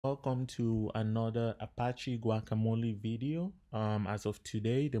Welcome to another Apache Guacamole video. As of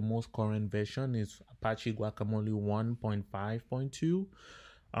today, the most current version is Apache Guacamole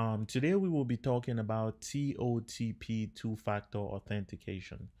 1.5.2. Today we will be talking about TOTP two-factor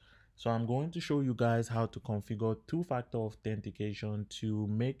authentication. So I'm going to show you guys how to configure two-factor authentication to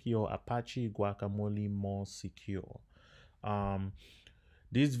make your Apache Guacamole more secure.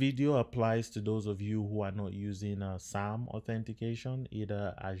 This video applies to those of you who are not using SAM authentication,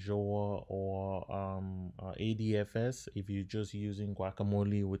 either Azure or ADFS. If you're just using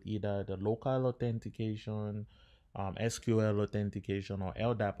Guacamole with either the local authentication, SQL authentication, or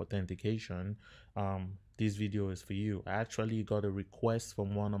LDAP authentication, this video is for you. I actually got a request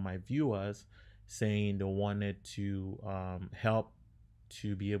from one of my viewers saying they wanted to help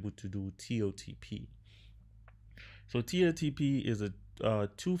to be able to do TOTP. So TOTP is a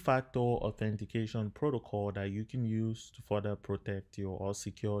two-factor authentication protocol that you can use to further protect your or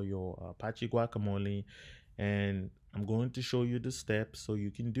secure your Apache Guacamole. And I'm going to show you the steps so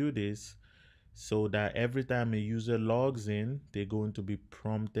you can do this so that every time a user logs in, they're going to be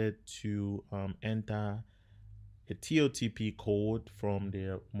prompted to enter a TOTP code from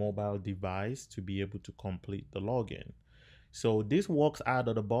their mobile device to be able to complete the login. So this works out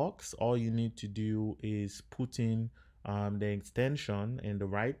of the box. All you need to do is put in the extension in the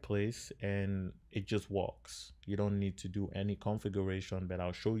right place and it just works. You don't need to do any configuration, but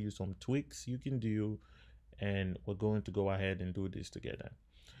I'll show you some tweaks you can do, and we're going to go ahead and do this together.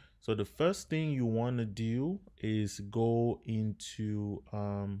 So the first thing you want to do is go into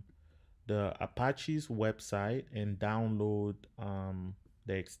the Apache's website and download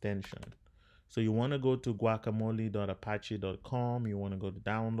the extension. So you want to go to guacamole.apache.com. You want to go to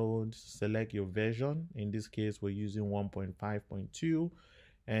downloads, select your version. In this case, we're using 1.5.2,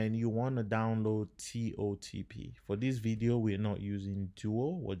 and you want to download TOTP. For this video, we're not using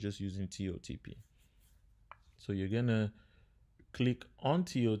Duo, we're just using TOTP. So you're going to click on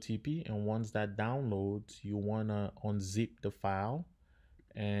TOTP, and once that downloads, you want to unzip the file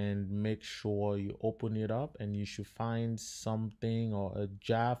and make sure you open it up, and you should find something or a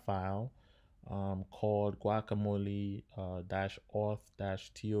jar file called guacamole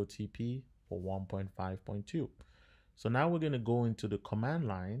 -auth-totp for 1.5.2. So now we're going to go into the command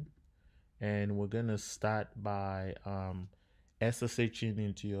line, and we're going to start by SSHing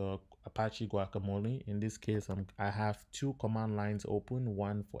into your Apache Guacamole. In this case, I have two command lines open,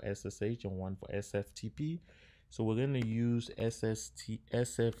 one for SSH and one for SFTP. So we're going to use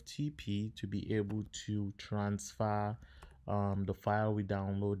SFTP to be able to transfer the file we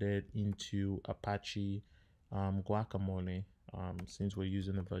downloaded into Apache Guacamole since we're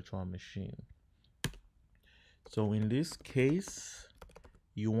using a virtual machine. So in this case,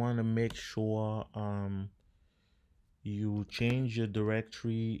 you want to make sure you change your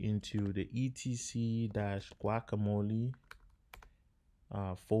directory into the etc-guacamole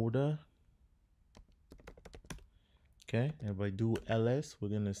folder. Okay, if I do ls, we're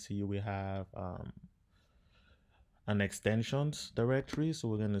going to see we have an extensions directory. So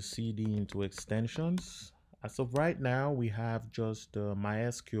we're going to cd into extensions. As of right now, we have just the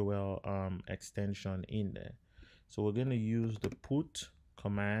MySQL extension in there. So we're going to use the put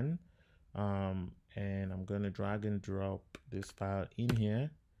command, and I'm going to drag and drop this file in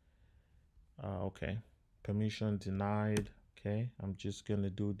here. Okay, permission denied. Okay, I'm just going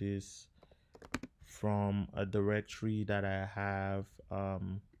to do this from a directory that I have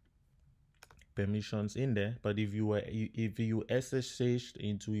permissions in there. But if you SSH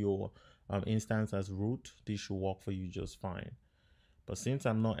into your instance as root, this should work for you just fine. But since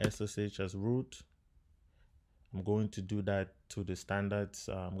I'm not SSH as root, I'm going to do that to the standards.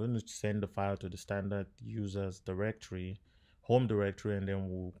 I'm going to send the file to the standard users directory, home directory, and then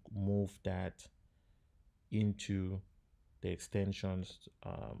we'll move that into the extensions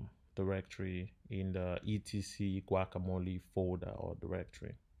directory in the etc guacamole folder or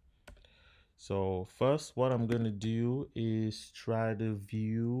directory. So first, what I'm going to do is try to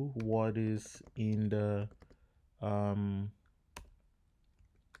view what is in the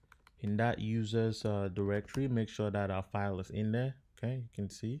in that user's directory. Make sure that our file is in there. Okay, you can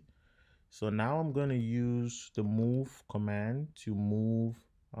see. So now I'm going to use the move command to move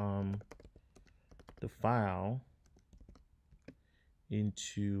the file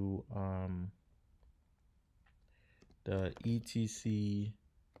into the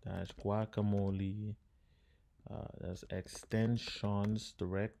etc-guacamole that's extensions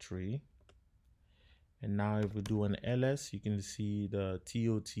directory. And now if we do an ls, you can see the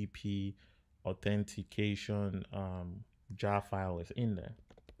TOTP authentication jar file is in there.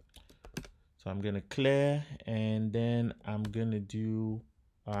 So I'm going to clear, and then I'm going to do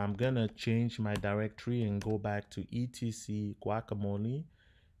I'm gonna change my directory and go back to etc guacamole.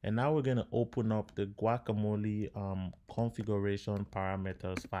 And now we're gonna open up the guacamole configuration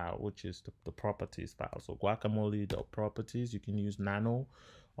parameters file, which is the properties file. So guacamole.properties, you can use nano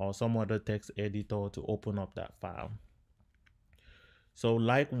or some other text editor to open up that file. So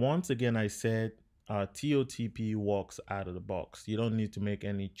like once again I said, TOTP works out of the box. You don't need to make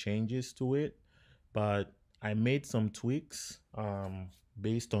any changes to it, but I made some tweaks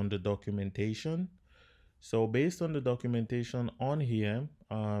based on the documentation. So based on the documentation on here,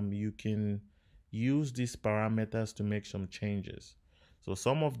 you can use these parameters to make some changes. So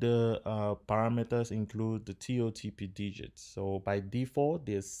some of the parameters include the TOTP digits. So by default,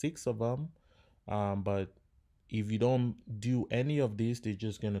 there's 6 of them, but if you don't do any of these, they're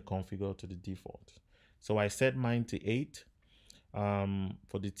just going to configure to the default. So I set mine to 8.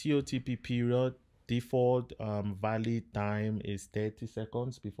 For the TOTP period, default valid time is 30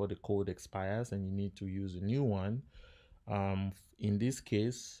 seconds before the code expires and you need to use a new one. In this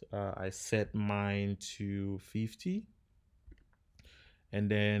case, I set mine to 50. And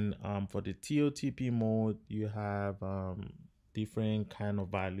then for the TOTP mode, you have different kind of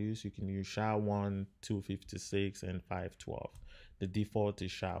values. You can use SHA-1, 256, and 512. The default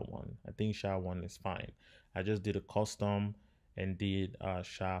is SHA-1. I think SHA-1 is fine. I just did a custom and did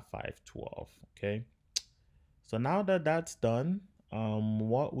SHA-512. Okay. So now that that's done,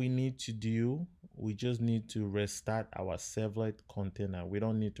 what we need to do, we just need to restart our servlet container. We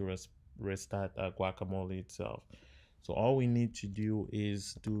don't need to restart Guacamole itself. So all we need to do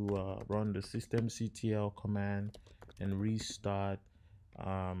is to run the systemctl command and restart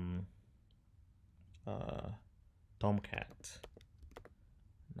Tomcat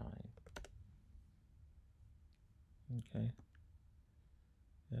 9. Okay.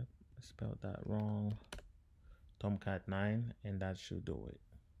 Yep, I spelled that wrong. Tomcat 9, and that should do it.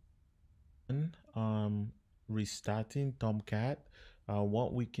 Restarting Tomcat,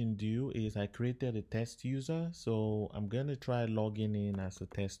 what we can do is I created a test user, so I'm gonna try logging in as a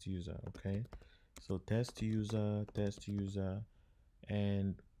test user. Okay, so test user,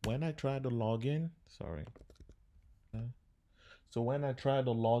 and when I try to log in, so when I try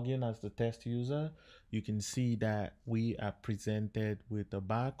to log in as the test user, you can see that we are presented with a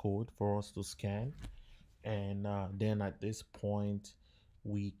barcode for us to scan, and then at this point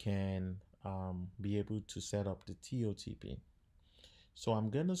we can be able to set up the TOTP. So I'm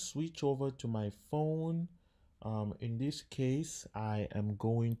gonna switch over to my phone. In this case, I am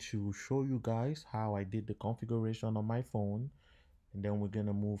going to show you guys how I did the configuration on my phone, and then we're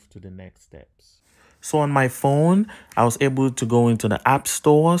gonna move to the next steps. So on my phone, I was able to go into the App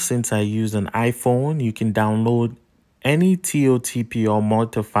Store. Since I use an iPhone, you can download any TOTP or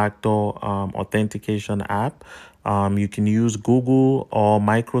multi-factor authentication app. You can use Google or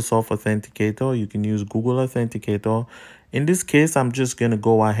Microsoft Authenticator. You can use Google Authenticator. In this case, I'm just going to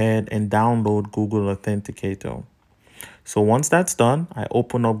go ahead and download Google Authenticator. So once that's done, I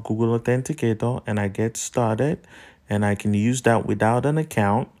open up Google Authenticator and I get started, and I can use that without an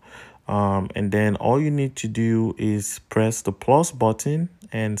account. And then all you need to do is press the plus button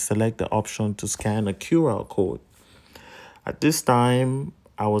and select the option to scan a QR code. At this time,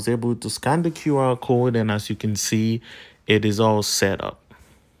 I was able to scan the QR code, and as you can see, it is all set up.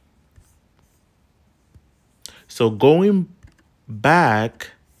 So going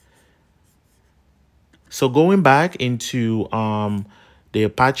back into the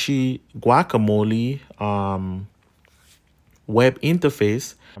Apache Guacamole web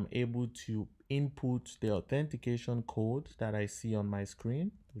interface, I'm able to input the authentication code that I see on my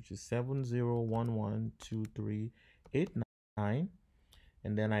screen, which is 70112389,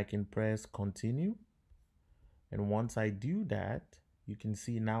 and then I can press continue. And once I do that, you can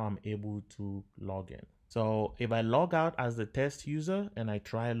see now I'm able to log in. So if I log out as the test user and I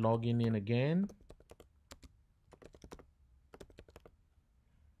try logging in again,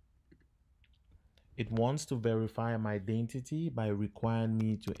 it wants to verify my identity by requiring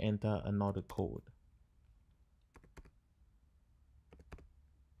me to enter another code.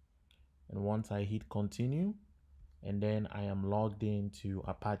 And once I hit continue, and then I am logged into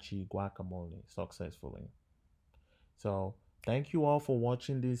Apache Guacamole successfully. So thank you all for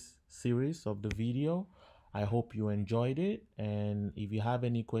watching this series of the video. I hope you enjoyed it, and if you have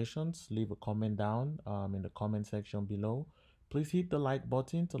any questions, leave a comment down in the comment section below. Please hit the like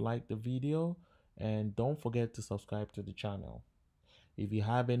button to like the video, and don't forget to subscribe to the channel. If you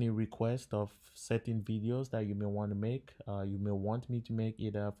have any request of certain videos that you may want to make, you may want me to make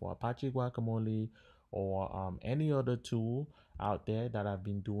either for Apache Guacamole or any other tool out there that I've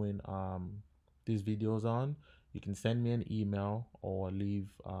been doing these videos on, you can send me an email or leave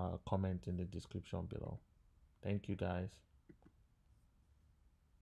a comment in the description below. Thank you, guys.